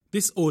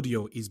This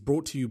audio is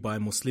brought to you by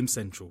Muslim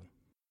Central.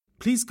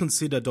 Please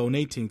consider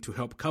donating to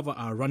help cover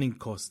our running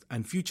costs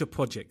and future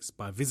projects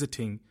by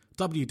visiting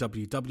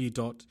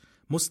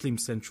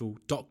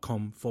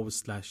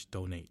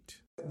www.muslimcentral.com/donate.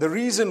 The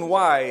reason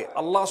why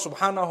Allah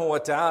subhanahu wa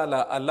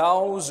ta'ala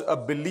allows a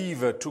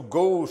believer to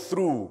go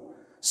through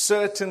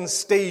certain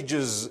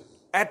stages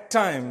at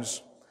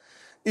times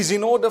is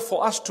in order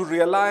for us to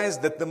realize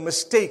that the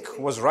mistake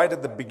was right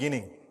at the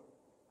beginning.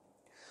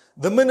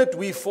 The minute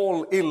we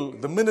fall ill,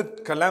 the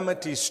minute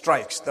calamity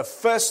strikes, the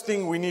first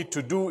thing we need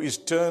to do is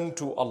turn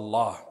to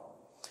Allah.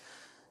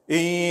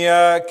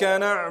 إِيَّاكَ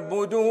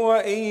نَعْبُدُ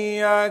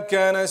وَإِيَّاكَ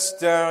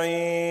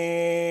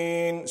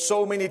نَسْتَعِينُ.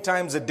 So many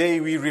times a day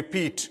we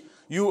repeat,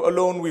 you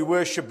alone we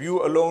worship,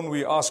 you alone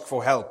we ask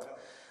for help.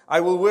 I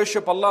will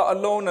worship Allah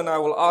alone and I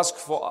will ask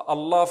for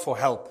Allah for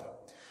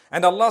help.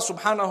 And Allah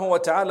subhanahu wa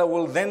ta'ala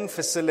will then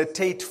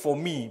facilitate for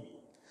me.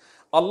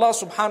 Allah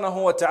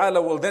subhanahu wa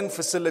ta'ala will then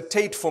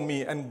facilitate for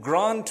me and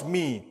grant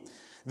me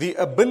the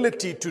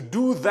ability to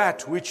do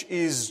that which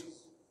is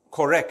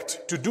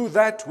correct, to do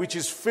that which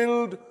is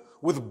filled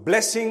with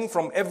blessing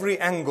from every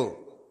angle.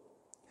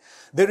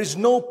 There is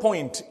no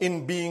point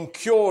in being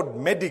cured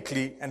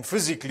medically and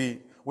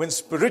physically when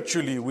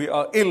spiritually we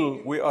are ill,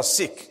 we are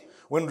sick,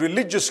 when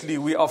religiously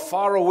we are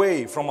far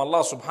away from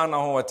Allah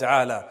subhanahu wa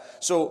ta'ala.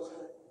 So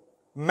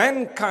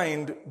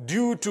mankind,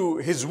 due to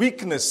his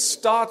weakness,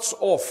 starts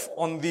off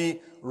on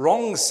the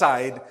wrong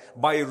side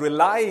by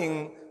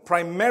relying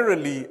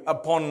primarily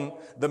upon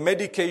the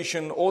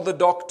medication or the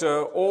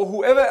doctor or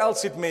whoever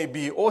else it may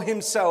be, or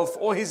himself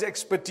or his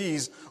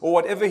expertise or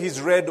whatever he's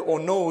read or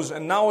knows,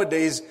 and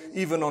nowadays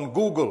even on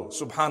Google,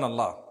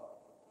 subhanallah.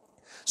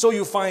 So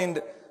you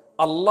find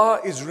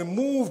Allah is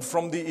removed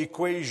from the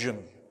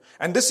equation.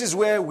 And this is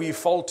where we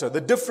falter.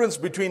 The difference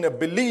between a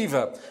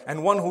believer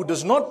and one who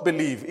does not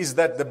believe is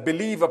that the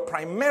believer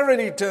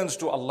primarily turns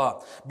to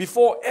Allah.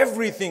 Before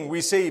everything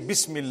we say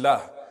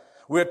Bismillah.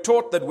 We are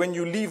taught that when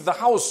you leave the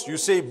house you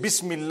say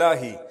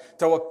Bismillahi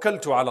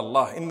tawakkaltu ala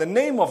Allah. In the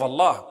name of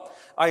Allah,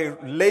 I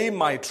lay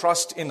my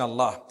trust in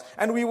Allah.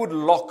 And we would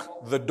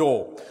lock the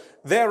door.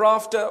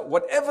 Thereafter,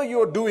 whatever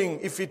you're doing,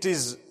 if it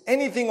is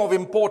anything of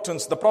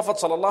importance, the Prophet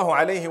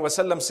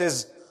ﷺ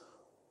says,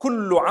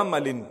 Kullu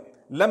amalin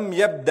lam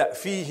yabda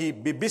fihi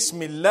bi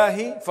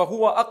bismillahi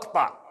fahuwa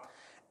aqta.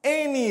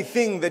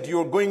 Anything that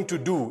you're going to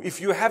do,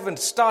 if you haven't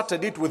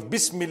started it with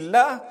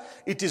Bismillah,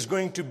 it is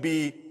going to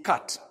be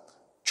cut,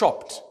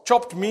 chopped.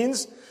 Chopped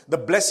means the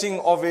blessing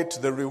of it,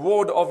 the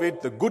reward of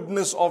it, the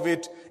goodness of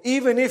it.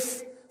 Even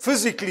if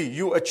physically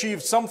you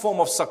achieved some form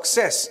of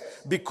success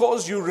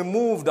because you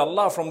removed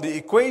Allah from the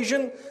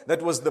equation,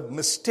 that was the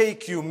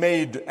mistake you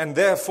made, and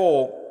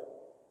therefore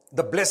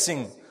the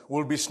blessing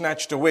will be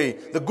snatched away.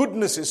 The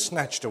goodness is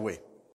snatched away.